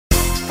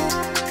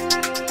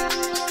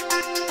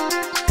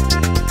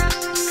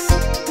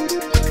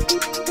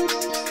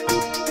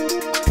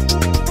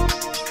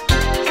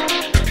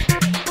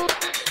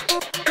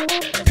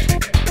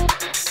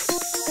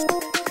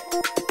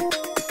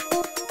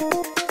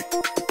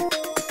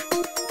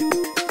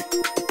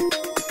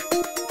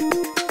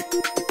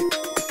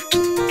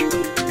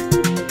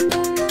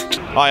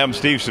Hi, I'm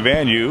Steve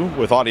Savanu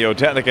with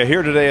Audio-Technica,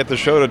 here today at the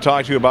show to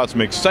talk to you about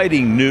some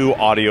exciting new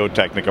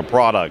Audio-Technica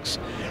products.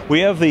 We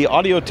have the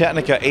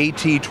Audio-Technica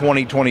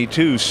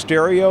AT2022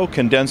 stereo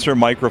condenser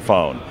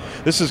microphone.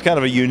 This is kind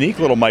of a unique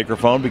little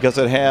microphone because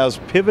it has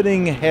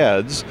pivoting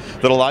heads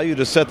that allow you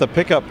to set the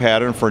pickup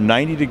pattern for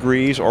 90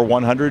 degrees or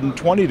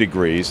 120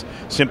 degrees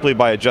simply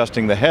by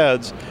adjusting the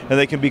heads, and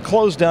they can be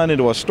closed down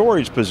into a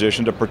storage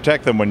position to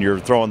protect them when you're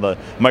throwing the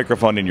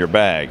microphone in your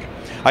bag.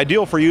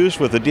 Ideal for use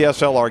with the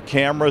DSLR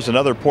cameras and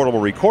other portable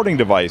recording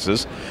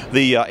devices,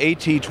 the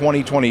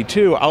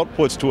AT2022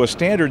 outputs to a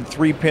standard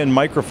 3-pin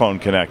microphone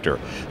connector.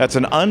 That's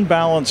an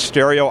unbalanced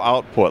stereo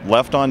output,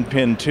 left on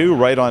pin 2,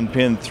 right on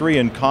pin 3,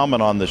 and common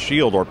on the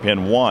shield or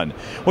pin 1,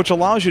 which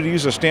allows you to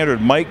use a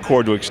standard mic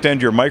cord to extend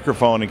your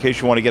microphone in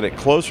case you want to get it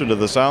closer to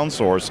the sound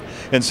source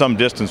and some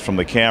distance from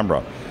the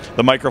camera.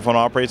 The microphone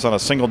operates on a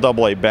single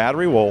AA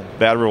battery.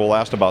 Battery will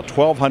last about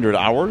 1,200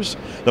 hours.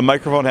 The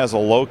microphone has a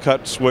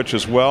low-cut switch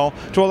as well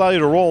to allow you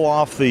to roll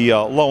off the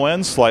low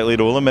end slightly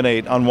to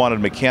eliminate unwanted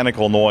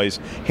mechanical noise,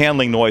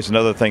 handling noise, and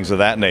other things of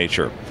that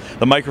nature.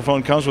 The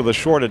microphone comes with a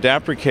short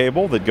adapter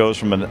cable that goes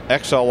from an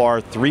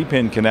XLR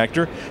 3-pin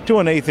connector to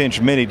an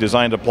 1/8" mini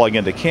designed to plug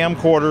into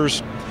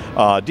camcorders,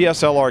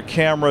 DSLR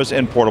cameras,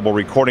 and portable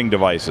recording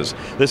devices.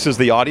 This is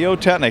the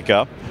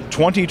Audio-Technica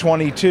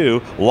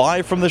 2022,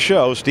 live from the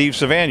show, Steve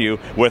Savanu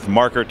with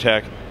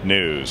Markertek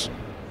News.